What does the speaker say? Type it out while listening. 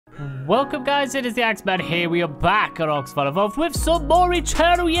Welcome guys, it is the AxeMan here. We are back on Oxford Evolved with some more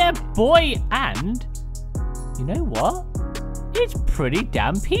Eternal, yeah boy. And you know what? It's pretty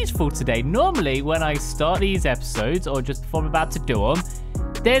damn peaceful today. Normally when I start these episodes or just before I'm about to do them,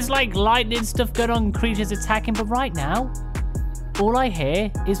 there's like lightning stuff going on, creatures attacking, but right now, all I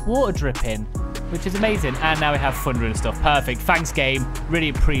hear is water dripping, which is amazing. And now we have thunder and stuff. Perfect. Thanks, game. Really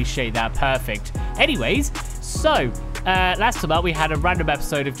appreciate that. Perfect. Anyways, so last time out, we had a random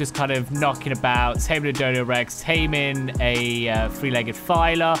episode of just kind of knocking about, taming a Dodo Rex, taming a three-legged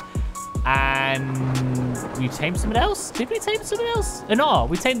Filer, and we tamed someone else? Did we tame someone else? An otter.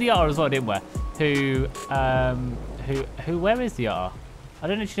 We tamed the otter as well, didn't we? Where is the otter? I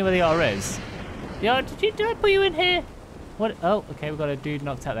don't actually know where the otter is. The otter, did I put you in here? What? Oh, okay, we've got a dude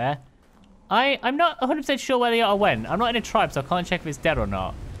knocked out there. I'm not 100% sure where the otter went. I'm not in a tribe, so I can't check if it's dead or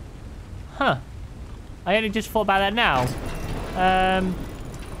not. Huh. I only just thought about that now.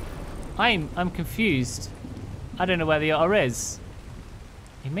 I'm confused. I don't know where the otter is.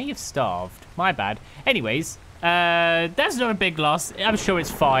 He may have starved. My bad. Anyways, that's not a big loss. I'm sure it's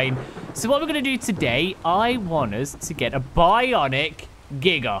fine. So what we're going to do today, I want us to get a Bionic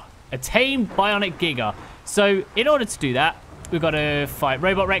Giga. A tamed Bionic Giga. So in order to do that, we've got to fight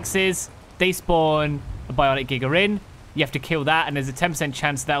Robot Rexes. They spawn a Bionic Giga in. You have to kill that, and there's a 10%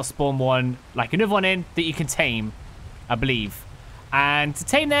 chance that'll spawn one, like another one in, that you can tame, I believe. And to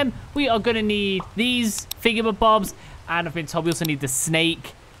tame them, we are going to need these thingamabobs, and I've been told we also need the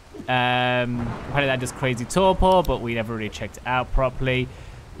snake. Apparently that does crazy torpor, but we never really checked it out properly.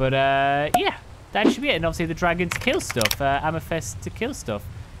 But yeah, that should be it. And obviously the dragon to kill stuff, amethyst to kill stuff.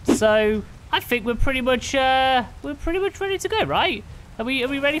 So I think we're pretty much ready to go, right? Are we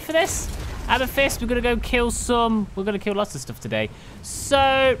ready for this? Amethyst, we're gonna go kill some. We're gonna kill lots of stuff today.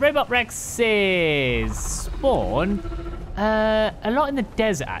 So Robot Rexes spawn a lot in the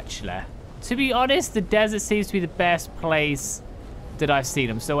desert, actually. To be honest, the desert seems to be the best place that I've seen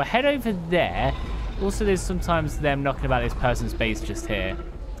them. So we'll head over there. Also, there's sometimes them knocking about this person's base just here.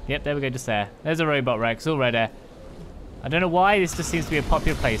 Yep, there we go, just there. There's a Robot Rex already. I don't know why, this just seems to be a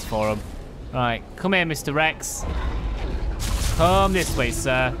popular place for them. Right, come here, Mr. Rex. Come this way,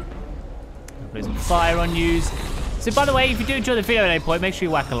 sir. Put some fire on you. So, by the way, if you do enjoy the video at any point, make sure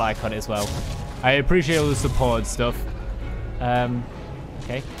you whack a like on it as well. I appreciate all the support and stuff.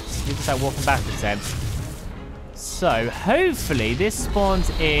 Okay, you just start walking backwards then. So, hopefully, this spawns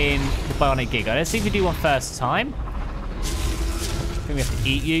in the Bionic Giga. Let's see if we do one first time. I think we have to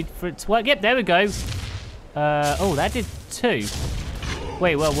eat you for it to work. Yep, there we go. Oh, that did 2.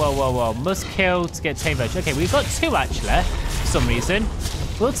 Wait, whoa. Must kill to get tame version. Okay, we've got 2 actually, for some reason.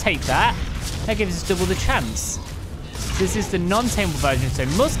 We'll take that. That gives us double the chance. This is the non-tameable version, so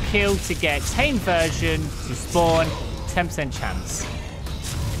must kill to get tame version to spawn, 10% chance.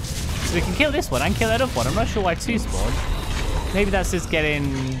 So we can kill this one and kill that other one. I'm not sure why 2 spawned. Maybe that's just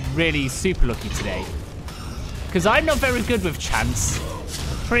getting really super lucky today. Because I'm not very good with chance.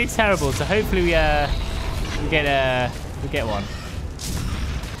 Pretty terrible, so hopefully we get one.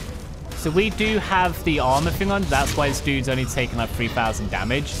 So we do have the armor thing on. That's why this dude's only taking like 3,000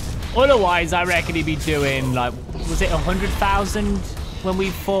 damage. Otherwise, I reckon he'd be doing like, was it 100,000 when we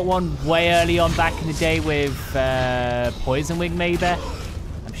fought one way early on back in the day with Poison Wing maybe?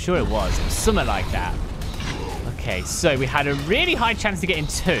 I'm sure it was. It was something like that. Okay, so we had a really high chance to get in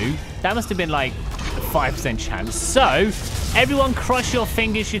 2. That must have been like a 5% chance. So, everyone cross your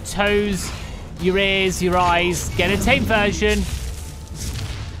fingers, your toes, your ears, your eyes. Get a tame version.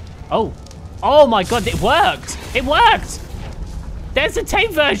 Oh my god, it worked! It worked! There's a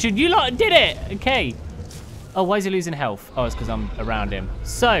tame version! You lot did it! Okay. Oh, why is he losing health? Oh, it's because I'm around him.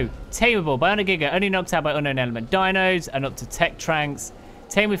 So, tameable. Bionic Giga, only knocked out by unknown element dinos and up to tech tranks.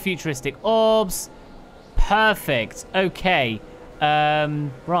 Tame with futuristic orbs. Perfect. Okay.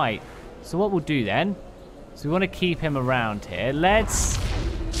 Right. So what we'll do then, so we want to keep him around here. Let's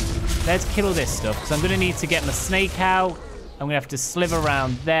kill all this stuff, because I'm going to need to get my snake out. I'm going to have to sliver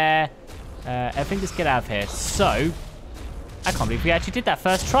around there. I think let's get out of here. So, I can't believe we actually did that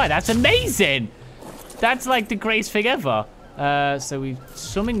first try. That's amazing. That's like the greatest thing ever. So we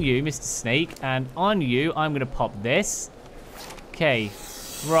summon you, Mr. Snake, and on you, I'm going to pop this. Okay,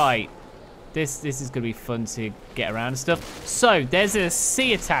 right. This is going to be fun to get around and stuff. So, there's a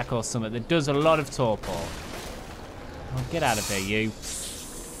sea attack or something that does a lot of torpor. Oh, get out of here, you.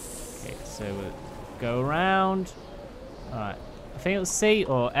 Okay, so we'll go around. Alright, I think it was C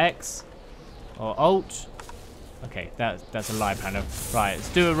or X or Alt. Okay, that's a live panel. Right, let's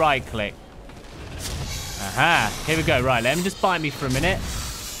do a right click. Aha, here we go. Right, let him just bite me for a minute.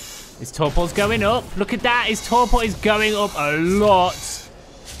 His torpor's going up. Look at that, his torpor is going up a lot.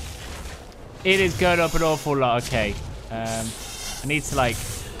 It is going up an awful lot. Okay. I need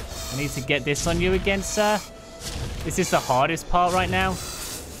to get this on you again, sir. Is this the hardest part right now?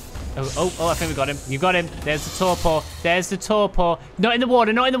 Oh, I think we got him. You got him. There's the torpor. There's the torpor. Not in the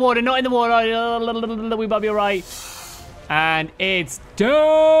water, not in the water, not in the water. We might be all right. And it's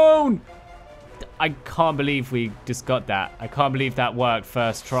down. I can't believe we just got that. I can't believe that worked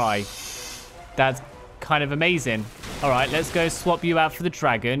first try. That's kind of amazing. All right, let's go swap you out for the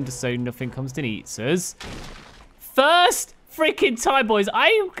dragon just so nothing comes and eats us. First freaking time, boys.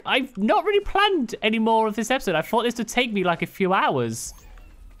 I've not really planned any more of this episode. I thought this would take me like a few hours.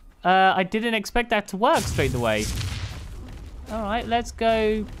 I didn't expect that to work straight away. All right, let's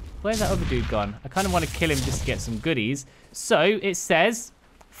go. Where's that other dude gone? I kind of want to kill him just to get some goodies. So it says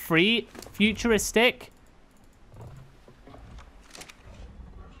free futuristic.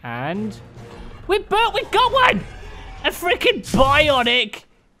 And we got one! A freaking Bionic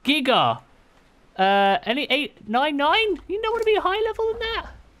Giga. Any 899? You don't want to be a high level than that?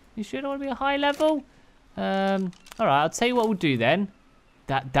 You sure don't want to be a high level? All right, I'll tell you what we'll do then.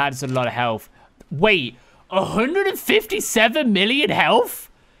 That's a lot of health. Wait, 157 million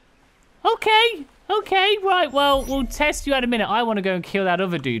health? Okay, right, well, we'll test you out in a minute. I want to go and kill that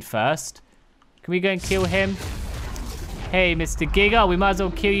other dude first. Can we go and kill him? Hey, Mr. Giga, we might as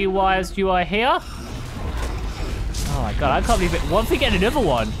well kill you whilst you are here. Oh my god, I can't believe it. What if we get another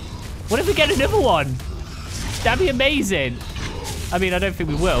one? What if we get another one? That'd be amazing. I mean, I don't think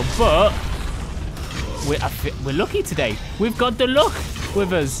we will, but we're lucky today. We've got the luck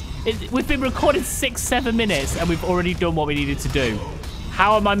with us. We've been recording 6-7 minutes and we've already done what we needed to do.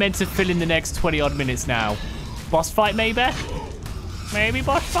 How am I meant to fill in the next 20 odd minutes now? Boss fight maybe? Maybe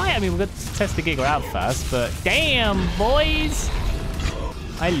boss fight? I mean, we've got to test the Giga out first, but damn, boys.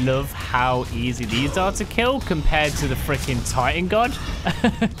 I love how easy these are to kill compared to the freaking Titan God.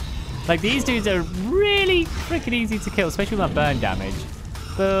 Like, these dudes are really freaking easy to kill, especially with my burn damage.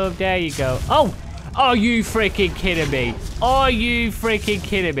 Boom, there you go. Oh! Are you freaking kidding me? Are you freaking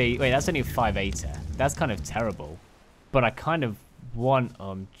kidding me? Wait, that's only a 5/8er. That's kind of terrible. But I kind of want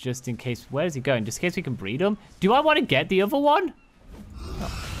just in case. Where is he going? Just in case we can breed him. Do I want to get the other one?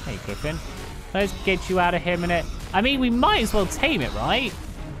 Oh, hey, Griffin. Let's get you out of here a minute. I mean, we might as well tame it, right?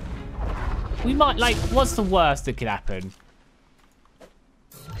 We might, like, what's the worst that could happen?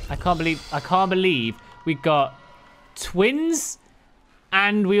 I can't believe we got twins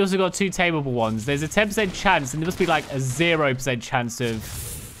and we also got 2 tameable ones. There's a 10% chance and there must be like a 0% chance of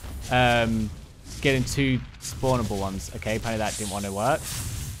getting 2 spawnable ones. Okay, apparently that didn't want to work.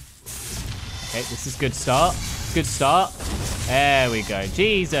 Okay, this is good start. Good start. There we go.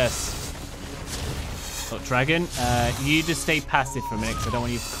 Jesus. Oh, dragon. You just stay passive for a minute because I don't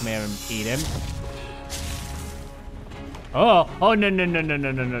want you to come here and eat him. Oh,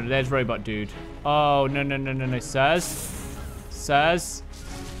 no. There's robot dude. Oh, no, sirs. Sirs.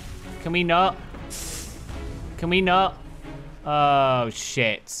 Can we not? Can we not? Oh,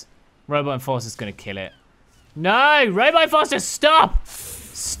 shit. Robot Enforcer's gonna kill it. No! Robot Enforcer, stop!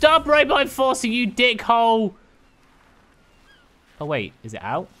 Stop Robot Enforcer, you dickhole! Oh, wait. Is it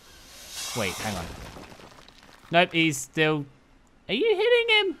out? Wait, hang on. Nope, he's still... Are you hitting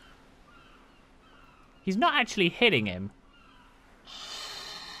him? He's not actually hitting him.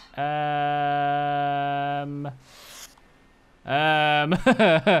 I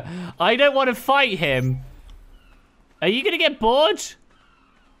don't want to fight him. Are you gonna get bored?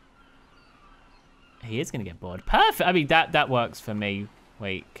 He is gonna get bored. Perfect. I mean, that works for me.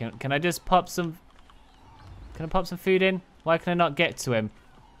 Wait, can I just pop some? Can I pop some food in? Why can I not get to him?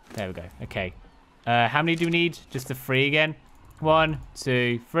 There we go. Okay. How many do we need? Just the 3 again. 1,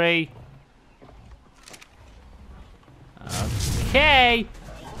 2, 3. Okay.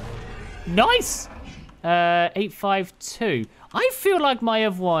 Nice. 852. I feel like my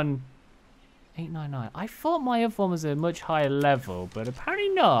other one... 899. I thought my other one was a much higher level, but apparently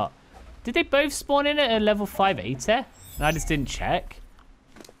not. Did they both spawn in at a level 5/8er? And I just didn't check.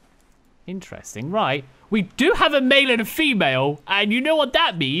 Interesting. Right. We do have a male and a female, and you know what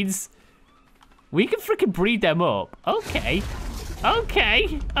that means? We can freaking breed them up. Okay.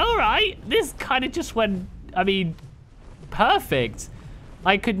 Okay. All right. This kind of just went... I mean, perfect.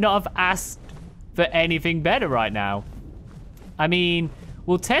 I could not have asked for anything better right now. I mean,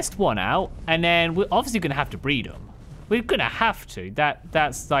 we'll test one out, and then we're obviously going to have to breed them. We're going to have to.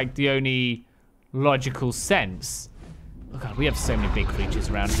 That's like the only logical sense. Oh god, we have so many big creatures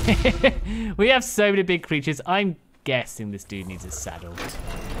around here. We have so many big creatures. I'm guessing this dude needs a saddle.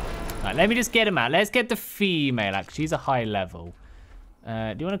 All right, let me just get him out. Let's get the female, actually. She's a high level.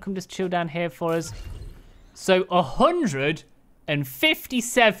 Do you want to come just chill down here for us? So,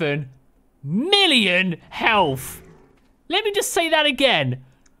 157 million health. Let me just say that again.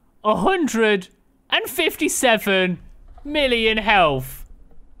 157 million health.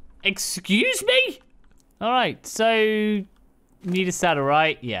 Excuse me? All right, so need a saddle,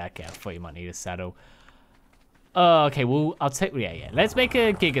 right? Yeah, okay, I thought you might need a saddle. Oh, okay, well, I'll take, yeah. Let's make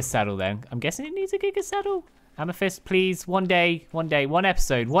a Giga saddle then. I'm guessing it needs a Giga saddle. Amethyst, please, one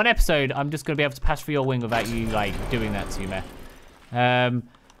episode. I'm just going to be able to pass through your wing without you, like, doing that to me.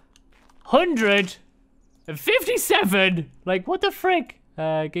 157. Like, what the frick?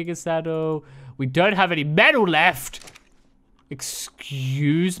 Giga saddle. We don't have any metal left.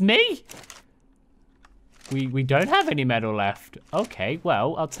 Excuse me? We don't have any metal left. Okay,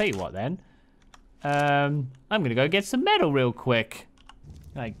 well, I'll tell you what then. I'm gonna go get some metal real quick.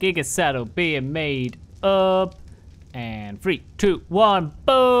 Like, Giga saddle being made up. And 3, 2, 1,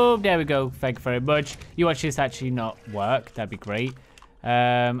 boom. There we go. Thank you very much. You watch this actually not work. That'd be great.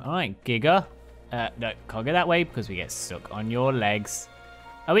 All right, Giga. No, can't go that way because we get stuck on your legs.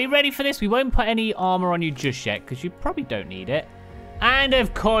 Are we ready for this? We won't put any armor on you just yet because you probably don't need it. And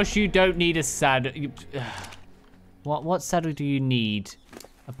of course you don't need a saddle. What saddle do you need?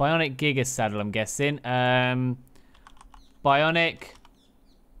 A Bionic Giga saddle, I'm guessing. Bionic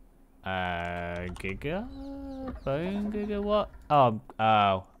Giga? Bone Giga what?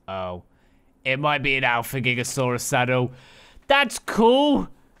 Oh. It might be an Alpha Gigasaurus saddle. That's cool.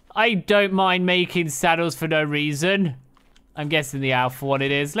 I don't mind making saddles for no reason. I'm guessing the Alpha one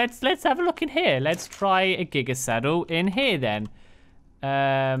it is. Let's have a look in here. Let's try a Giga saddle in here then.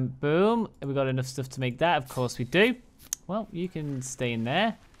 Boom. Have we got enough stuff to make that? Of course we do. Well, you can stay in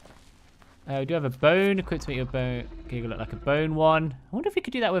there. We do have a bone. Equipped to make your bone Giga look like a bone one. I wonder if we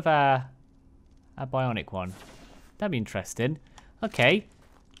could do that with our Bionic one. That'd be interesting. Okay.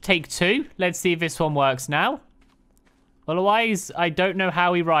 Take 2. Let's see if this one works now. Otherwise, I don't know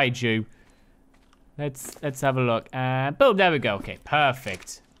how we ride you. Let's have a look. And boom, there we go. Okay,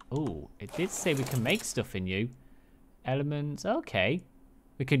 perfect. Oh, it did say we can make stuff in you. Elements, okay.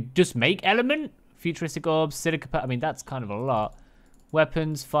 We could just make element. Futuristic orbs, silica, I mean, that's kind of a lot.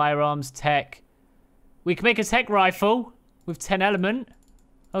 Weapons, firearms, tech. We can make a tech rifle with 10 element.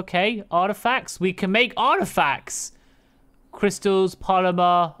 Okay, artifacts. We can make artifacts. Crystals,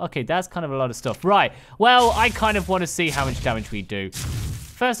 polymer. Okay, that's kind of a lot of stuff. Right, well, I kind of want to see how much damage we do.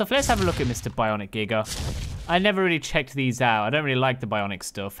 First off, let's have a look at Mr. Bionic Giga. I never really checked these out. I don't really like the Bionic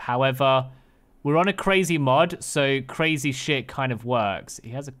stuff. However, we're on a crazy mod, so crazy shit kind of works.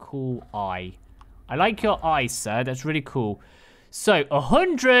 He has a cool eye. I like your eye, sir. That's really cool. So,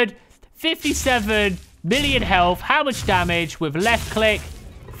 157 million health. How much damage with left click?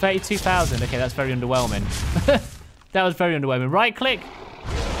 32,000. Okay, that's very underwhelming. That was very underwhelming. Right click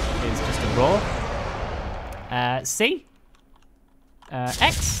is just a raw. C.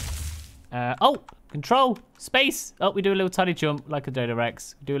 X. Oh, control. Space. Oh, we do a little tiny jump like a Dodo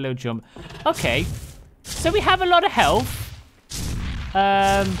Rex. Do a little jump. Okay. So we have a lot of health.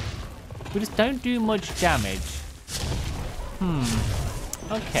 We just don't do much damage.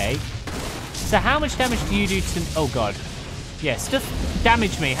 Okay. So how much damage do you do to... Oh, God. Yeah, stuff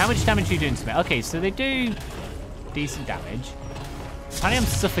damage me. How much damage are you doing to me? Okay, so they do decent damage. Apparently I'm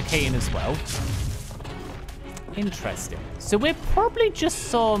suffocating as well. Interesting. So we're probably just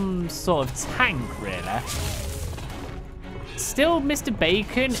some sort of tank, really. Still, Mr.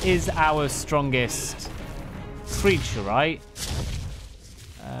 Bacon is our strongest creature, right?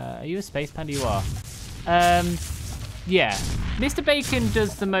 Are you a space panda? You are. Yeah. Mr. Bacon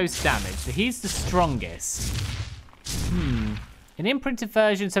does the most damage, so he's the strongest. An imprinted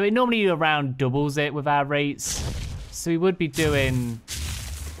version, so it normally around doubles it with our rates. So we would be doing...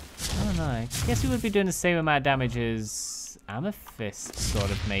 I don't know. I guess we would be doing the same amount of damage as Amethyst,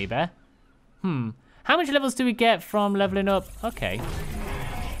 sort of, maybe. How much levels do we get from leveling up? Okay.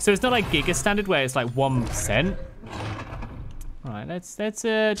 So it's not like Giga Standard where it's like 1%. Alright, let's do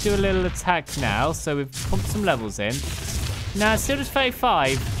a little attack now. So we've pumped some levels in. Nah, still just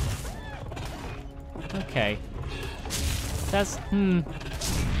 35. Okay. That's,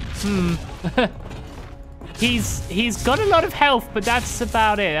 He's got a lot of health, but that's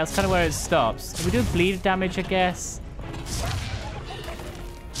about it. That's kind of where it stops. We do bleed damage, I guess.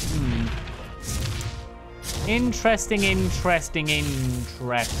 Interesting.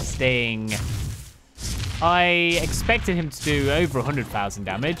 I expected him to do over 100,000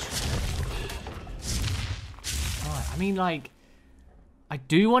 damage. Oh, I mean, like, I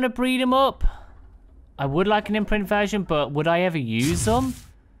do want to breed him up. I would like an imprint version, but would I ever use them?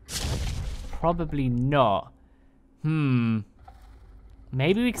 Probably not. Maybe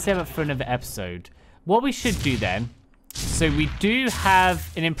we can save it for another episode. What we should do then... So we do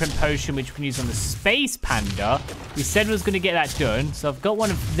have an imprint potion which we can use on the Space Panda. We said we was going to get that done. So I've got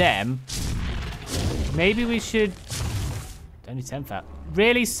one of them. Maybe we should... Only 10 fat.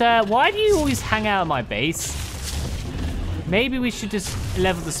 Really, sir? Why do you always hang out at my base? Maybe we should just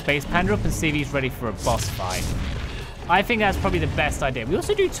level the Space Panda up and see if he's ready for a boss fight. I think that's probably the best idea. We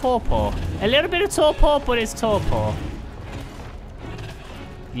also do torpor. A little bit of torpor, but it's torpor.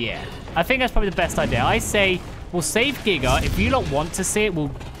 Yeah, I think that's probably the best idea. I say we'll save Giga. If you lot want to see it, we'll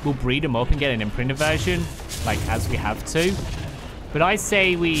breed him up and get an imprinted version, like as we have to. But I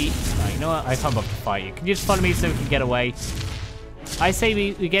say we... Oh, you know what? I can't bother to fight you. Can you just follow me so we can get away? I say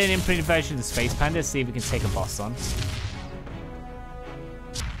we get an imprinted version of the Space Panda, see if we can take a boss on.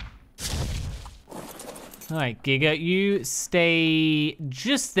 All right, Giga, you stay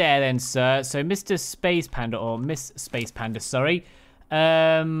just there then, sir. So Mr. Space Panda, or Miss Space Panda, sorry.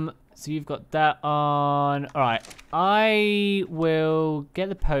 So you've got that on. All right, I will get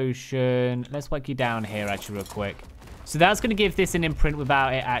the potion. Let's whack you down here, actually, real quick. So that's going to give this an imprint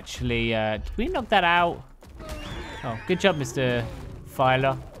without it actually. Did we knock that out? Oh, good job, Mr.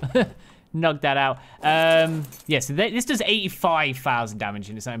 Filer. Knocked that out. Yeah, so this does 85,000 damage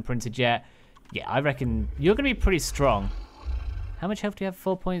and it's not imprinted yet. Yeah, I reckon you're going to be pretty strong. How much health do you have?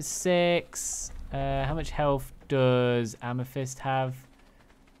 4.6. How much health does Amethyst have?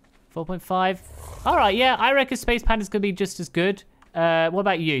 4.5. All right, yeah, I reckon Space Panda's going to be just as good. What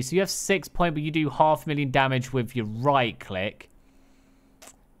about you? So you have 6 point, but you do 500,000 damage with your right click.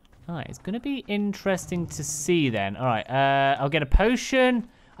 All right, it's going to be interesting to see then. All right, I'll get a potion.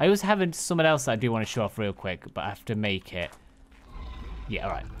 I also have something else that I do want to show off real quick, but I have to make it. Yeah,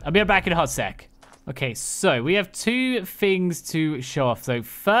 all right. I'll be right back in a hot sec. Okay, so we have 2 things to show off. So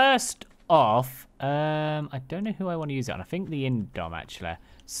first off, I don't know who I want to use it on. I think the Indom, actually.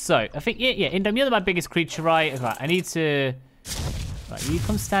 So, I think, yeah, Indom, you're my biggest creature, right? Right, I need to... Right, you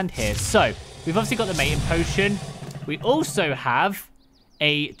come stand here. So, we've obviously got the mating potion. We also have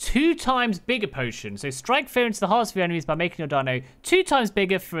a 2 times bigger potion. So, strike fear into the hearts of your enemies by making your dino 2 times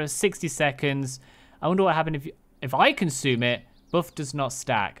bigger for 60 seconds. I wonder what happened if I consume it. Buff does not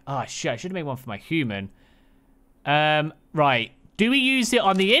stack. Oh, shit. I should have made one for my human. Right. Do we use it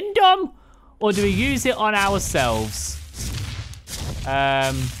on the Indom? Or do we use it on ourselves?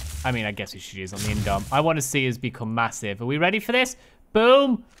 I mean, I guess we should use it on the Indom. I want to see us become massive. Are we ready for this?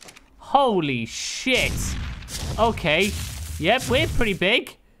 Boom. Holy shit. Okay. Yep, we're pretty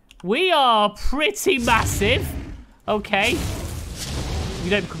big. We are pretty massive. Okay. We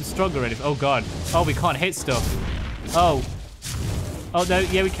don't become stronger or anything. Oh, God. Oh, we can't hit stuff. Oh. Oh, no.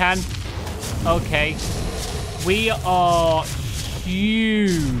 Yeah, we can. Okay. We are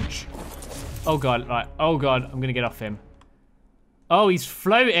huge. Oh, God. Right. Oh, God. I'm going to get off him. Oh, he's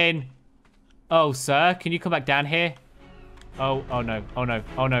floating. Oh, sir. Can you come back down here? Oh, oh, no. Oh, no.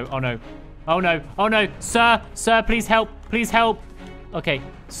 Oh, no. Oh, no. Oh, no. Oh, no. Sir. Sir, please help. Please help. Okay.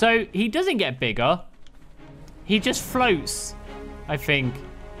 So, he doesn't get bigger. He just floats, I think.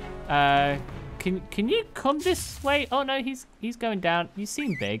 Can you come this way? Oh, no. He's going down. You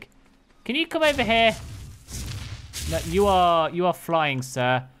seem big. Can you come over here? No, you are flying,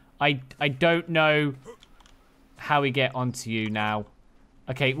 sir. I don't know how we get onto you now.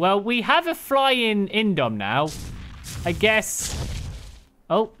 Okay, well, we have a flying Indom now. I guess.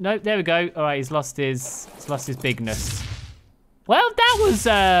 Oh, no, there we go. All right, he's lost his bigness. Well, that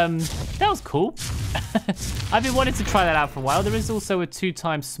was cool. I've been wanting to try that out for a while. There is also a 2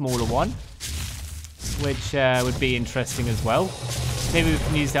 times smaller one, which would be interesting as well. Maybe we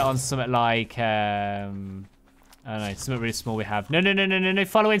can use that on something like, I don't know, something really small we have. No,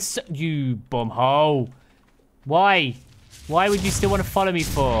 following, you bumhole. Why? Why would you still want to follow me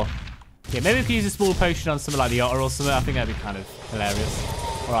for? Yeah, maybe we could use a small potion on something like the otter or something. I think that'd be kind of hilarious.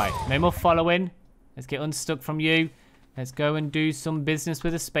 All right, no more following. Let's get unstuck from you. Let's go and do some business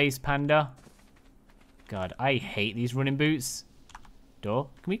with a Space Panda. God, I hate these running boots. Door,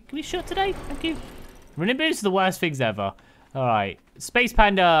 can we shut today? Thank you. Running boots are the worst things ever. All right, Space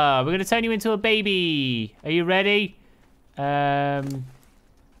Panda, we're gonna turn you into a baby. Are you ready?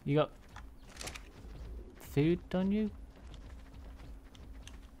 You got food on you?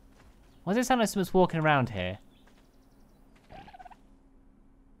 Why does it sound like someone's walking around here?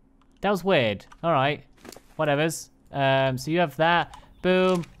 That was weird. All right, whatever's. So you have that.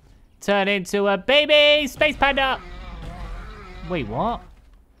 Boom. Turn into a baby Space Panda. Wait, what?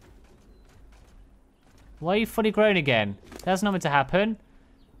 Why are you fully grown again? That's not meant to happen.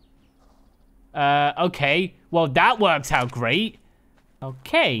 Okay. Well, that worked out great.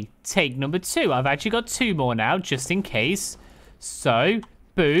 Okay, take number 2. I've actually got 2 more now, just in case. So,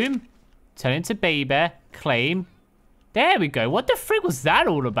 boom. Turn into baby. Claim. There we go. What the frick was that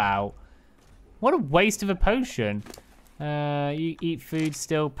all about? What a waste of a potion. You eat food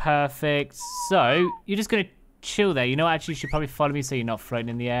still. Perfect. So, you're just going to chill there. You know what? Actually, you should probably follow me so you're not floating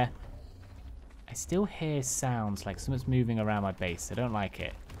in the air. I still hear sounds like something's moving around my base. I don't like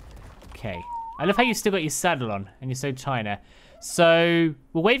it. Okay. I love how you still got your saddle on and you're so tiny. So,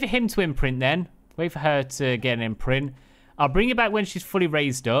 we'll wait for him to imprint then. Wait for her to get an imprint. I'll bring you back when she's fully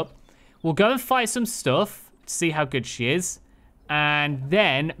raised up. We'll go and fight some stuff to see how good she is. And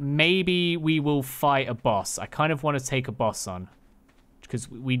then maybe we will fight a boss. I kind of want to take a boss on. Because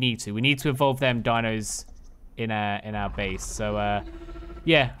we need to. We need to evolve them dinos in our base. So,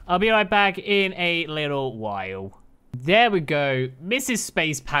 yeah. I'll be right back in a little while. There we go. Mrs.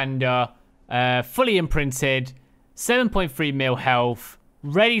 Space Panda. Fully imprinted. 7.3 mil health.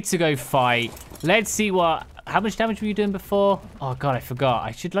 Ready to go fight. Let's see what... How much damage were you doing before? Oh, God, I forgot. I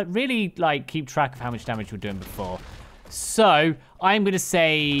should really keep track of how much damage we were doing before. So, I'm going to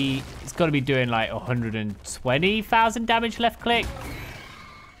say it's got to be doing, 120,000 damage left click.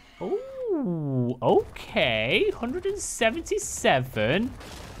 Oh, okay. 177.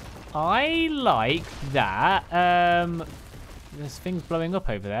 I like that. There's things blowing up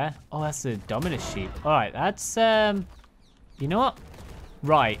over there. Oh, that's the Dominus sheep. All right, that's... You know what?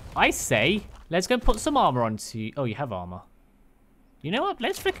 Right, I say... Let's go put some armor onto you. Oh, you have armor. You know what?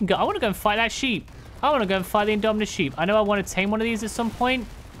 Let's freaking go. I want to go and fight that sheep. I want to go and fight the Indominus sheep. I know I want to tame one of these at some point.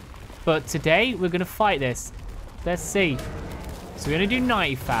 But today, we're going to fight this. Let's see. So we're going to do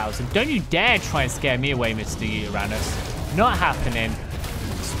 90,000. Don't you dare try and scare me away, Mr. Uranus. Not happening.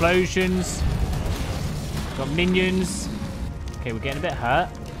 Explosions. Got minions. Okay, we're getting a bit hurt.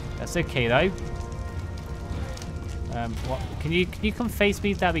 That's okay, though. What? Can you come face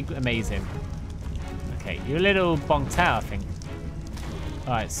me? That'd be amazing. Okay, you're a little bonked out, I think.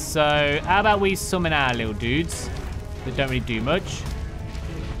 Alright, so how about we summon our little dudes that don't really do much.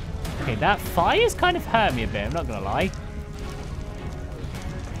 Okay, that fire's kind of hurt me a bit, I'm not gonna lie.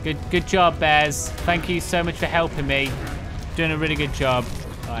 Good job, Bears. Thank you so much for helping me. Doing a really good job.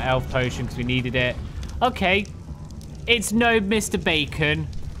 Alright, health potion, because we needed it. Okay, it's no Mr. Bacon.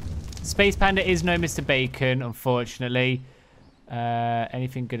 Space Panda is no Mr. Bacon, unfortunately.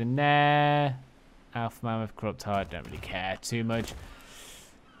 Anything good in there? Alpha Mammoth, Corrupt Heart, don't really care too much.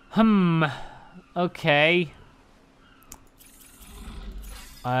 Okay.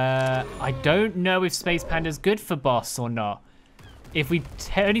 I don't know if Space Panda's good for boss or not. If we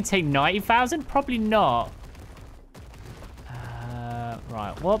only take 90,000, probably not.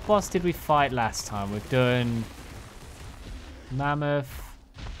 Right, what boss did we fight last time? We've done Mammoth.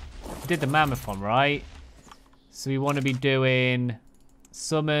 We did the Mammoth one, right? So we want to be doing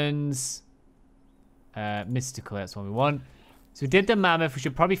summons. Mystical, that's what we want. So we did the Mammoth. We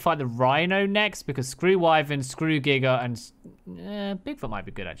should probably fight the Rhino next because screw Wyvern, screw Giga, and Bigfoot might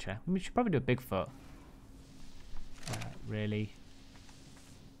be good, actually. We should probably do a Bigfoot. Really?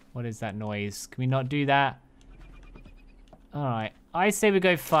 What is that noise? Can we not do that? Alright. I say we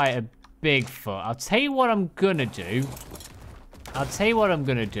go fight a Bigfoot. I'll tell you what I'm gonna do.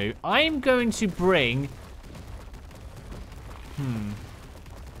 I'm going to bring...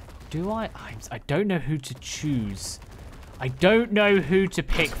 Do I don't know who to choose. I don't know who to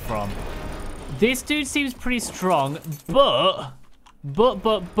pick from. This dude seems pretty strong, but...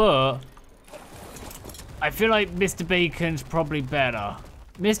 I feel like Mr. Bacon's probably better.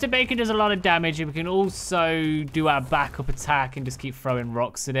 Mr. Bacon does a lot of damage, and we can also do our backup attack and just keep throwing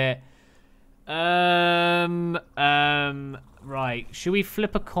rocks at it. Right. Should we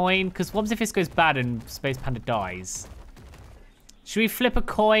flip a coin? Because what if this goes bad and Space Panda dies? Should we flip a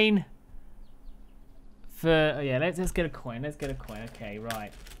coin? For... Oh, yeah, let's get a coin. Let's get a coin. Okay,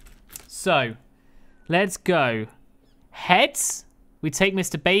 right. So, let's go. Heads, we take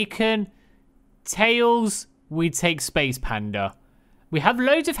Mr. Bacon. Tails, we take Space Panda. We have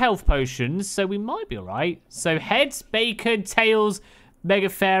loads of health potions, so we might be alright. So, heads, Bacon, tails,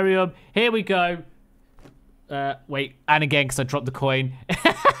 Megatherium. Here we go. Wait, and again, because I dropped the coin.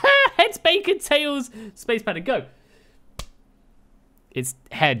 Heads, Bacon, tails, Space Panda, go. It's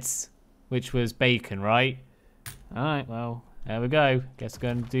heads, which was Bacon, right? Alright, well, there we go. Guess we're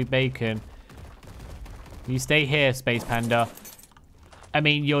going to do Bacon. You stay here, Space Panda. I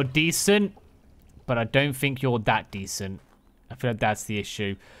mean, you're decent, but I don't think you're that decent. I feel like that's the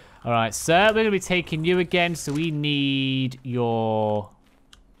issue. Alright, sir, we're going to be taking you again, so we need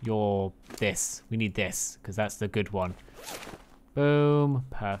this. We need this, because that's the good one. Boom.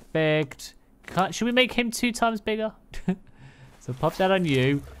 Perfect. Should we make him 2 times bigger? So pop that on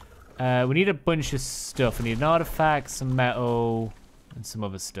you. We need a bunch of stuff. We need an artifact, some metal, and some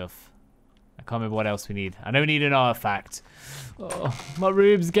other stuff. I can't remember what else we need. I know we need an artifact. Oh, my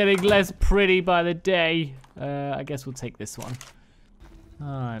room's getting less pretty by the day. I guess we'll take this one.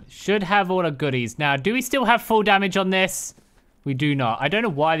 Alright, should have all our goodies. Now, do we still have full damage on this? We do not. I don't know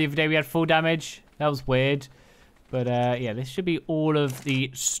why the other day we had full damage. That was weird. But, yeah, this should be all of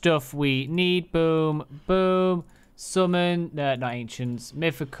the stuff we need. Boom, boom. Summon, not ancients,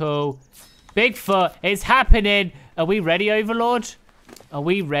 mythical. Bigfoot, it's happening. Are we ready, Overlord? Are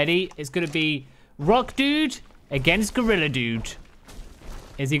we ready? It's going to be Rock Dude against Gorilla Dude.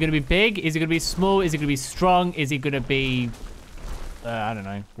 Is he going to be big? Is he going to be small? Is he going to be strong? Is he going to be, I don't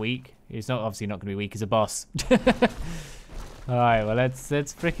know, weak? He's not obviously not going to be weak as a boss. All right, well, let's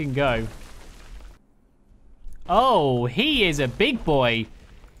freaking go. Oh, he is a big boy.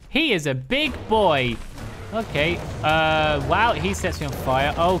 He is a big boy. Okay. Wow, he sets me on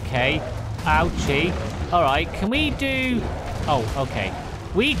fire. Okay. Ouchie. All right, can we do... Oh, okay.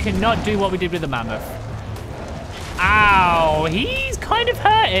 We cannot do what we did with the mammoth. Ow, he's kind of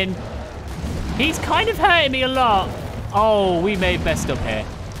hurting. He's kind of hurting me a lot. Oh, we may have messed up here.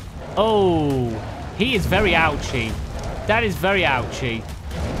 Oh, he is very ouchy. That is very ouchy.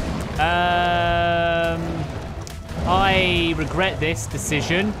 I regret this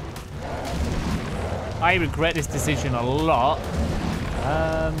decision. I regret this decision a lot.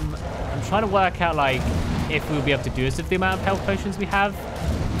 I'm trying to work out, like, if we'll be able to do this with the amount of health potions we have.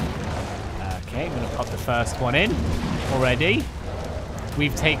 Okay, I'm going to pop the first one in already.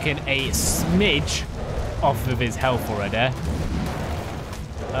 We've taken a smidge off of his health already.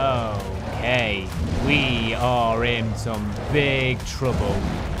 Okay, we are in some big trouble.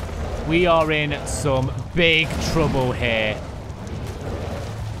 We are in some big trouble here.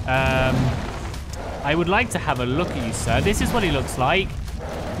 I would like to have a look at you, sir. This is what he looks like.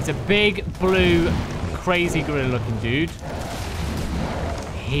 He's a big, blue, crazy gorilla-looking dude.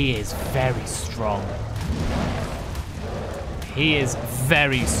 He is very strong. He is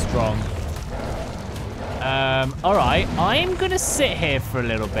very strong. All right, I'm going to sit here for a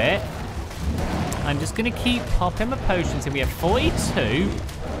little bit. I'm just going to keep popping my potions in. We have 42.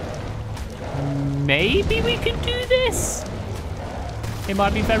 Maybe we can do this. It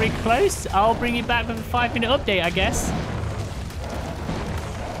might be very close. I'll bring you back with a 5-minute update, I guess.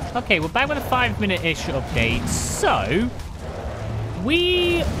 Okay, we're back with a 5-minute-ish update. So,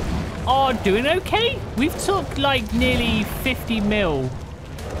 we are doing okay. We've took like nearly 50 mil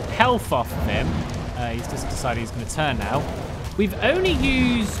health off of him. He's just decided he's going to turn now. We've only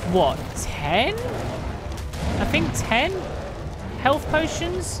used, what, 10? I think 10 health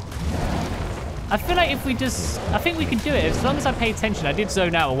potions. I feel like if we just... I think we can do it as long as I pay attention. I did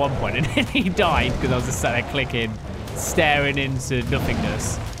zone out at one point and then he died because I was just sat there clicking, staring into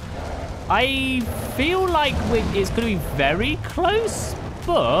nothingness. I feel like it's going to be very close,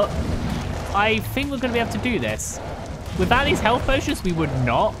 but I think we're going to be able to do this. Without these health potions, we would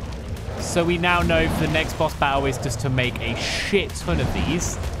not. So we now know for the next boss battle is just to make a shit ton of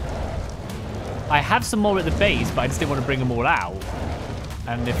these. I have some more at the base, but I just didn't want to bring them all out.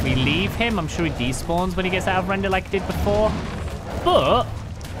 And if we leave him, I'm sure he despawns when he gets out of render like he did before. But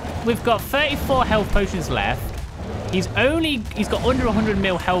we've got 34 health potions left. He's got under 100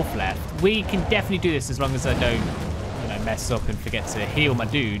 mil health left. We can definitely do this as long as I don't, you know, mess up and forget to heal my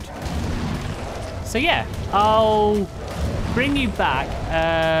dude. So yeah, I'll bring you back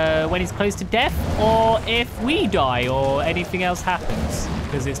when he's close to death, or if we die or anything else happens,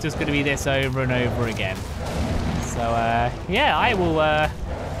 because it's just going to be this over and over again. So yeah, I will.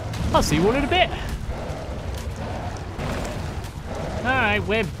 I'll see you all in a bit. All right,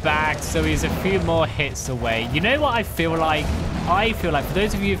 we're back. So he's a few more hits away. You know what I feel like? I feel like, for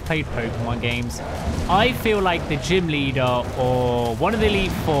those of you who've played Pokemon games, I feel like the gym leader or one of the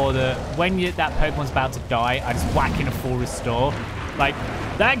Elite Four, that when that Pokemon's about to die, I just whack in a full restore. Like,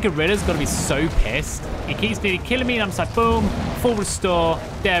 that gorilla's got to be so pissed. He keeps nearly killing me, and I'm just like, boom, full restore.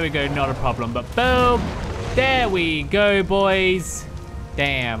 There we go, not a problem. But boom, there we go, boys.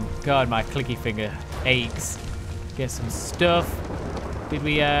 Damn, God, my clicky finger aches. Get some stuff. Did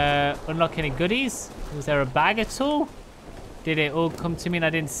we unlock any goodies? Was there a bag at all? Did it all come to me and I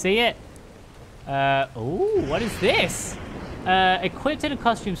didn't see it? Oh, what is this? Equipped in a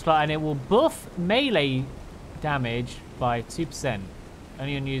costume slot and it will buff melee damage by 2%.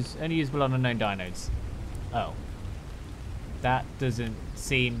 Only usable on unknown dinodes. Oh. That doesn't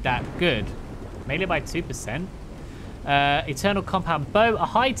seem that good. Melee by 2%. Eternal compound bow. A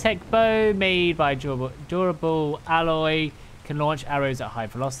high-tech bow made by durable alloy. Can launch arrows at high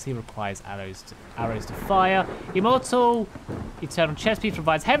velocity. Requires arrows to fire. Immortal. Eternal chest piece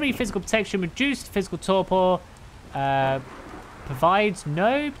provides heavy physical protection. Reduced physical torpor. provides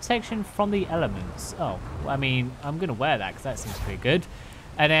no protection from the elements. Oh, I mean, I'm going to wear that because that seems pretty good.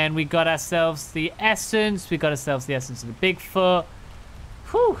 And then we got ourselves the essence. We got ourselves the essence of the Bigfoot.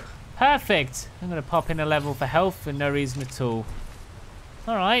 Whew, perfect. I'm going to pop in a level for health for no reason at all.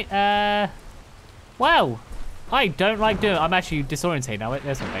 All right. Wow. I don't like doing... I'm actually disorientated now.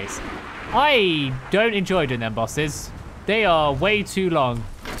 There's my face. I don't enjoy doing them bosses. They are way too long.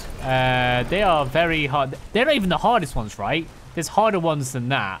 They are very hard. They're not even the hardest ones, right? There's harder ones than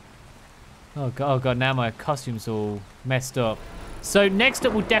that. Oh god, now my costume's all messed up. So next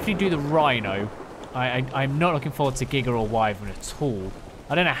up, we'll definitely do the Rhino. I'm not looking forward to Giga or Wyvern at all.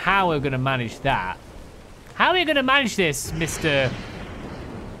 I don't know how we're going to manage that. How are we going to manage this, Mr.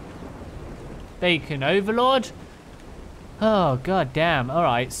 Bacon Overlord? Oh, god damn. All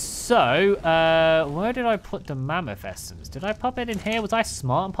right, so where did I put the Mammoth Essence? Did I pop it in here? Was I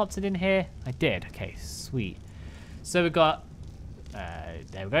smart and popped it in here? I did. Okay, sweet. So we've got...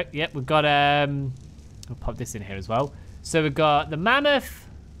 there we go. Yep, we've got... we'll pop this in here as well. So we've got the Mammoth,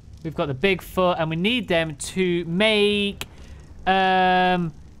 we've got the Bigfoot, and we need them to make... I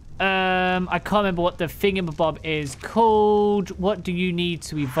can't remember what the thingamabob is called. What do you need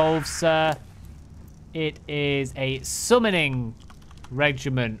to evolve, sir? It is a summoning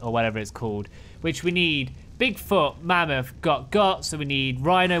regiment or whatever it's called, which we need Bigfoot, Mammoth, got. So we need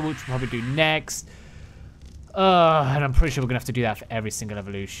Rhino, which we'll probably do next. And I'm pretty sure we're gonna have to do that for every single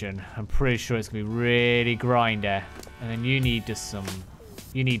evolution. I'm pretty sure it's gonna be really grinder. And then you need just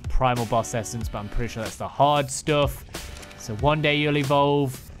you need primal boss essence, but I'm pretty sure that's the hard stuff. So one day you'll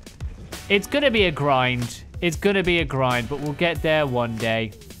evolve. It's gonna be a grind. It's gonna be a grind, but we'll get there one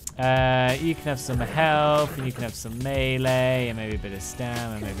day. You can have some health, and you can have some melee, and maybe a bit of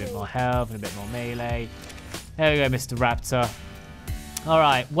stam, and maybe a bit more health, and a bit more melee. There we go, Mr. Raptor.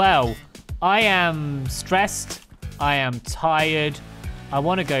 Alright, well, I am stressed. I am tired. I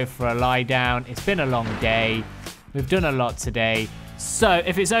want to go for a lie down. It's been a long day. We've done a lot today. So,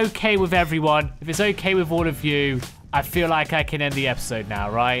 if it's okay with everyone, if it's okay with all of you, I feel like I can end the episode now,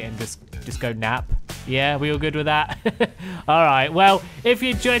 right? And just go nap. Yeah, we all good with that? All right, well, if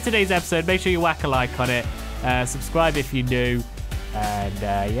you enjoyed today's episode, make sure you whack a like on it. Subscribe if you're new.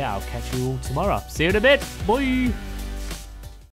 And yeah, I'll catch you all tomorrow. See you in a bit. Bye.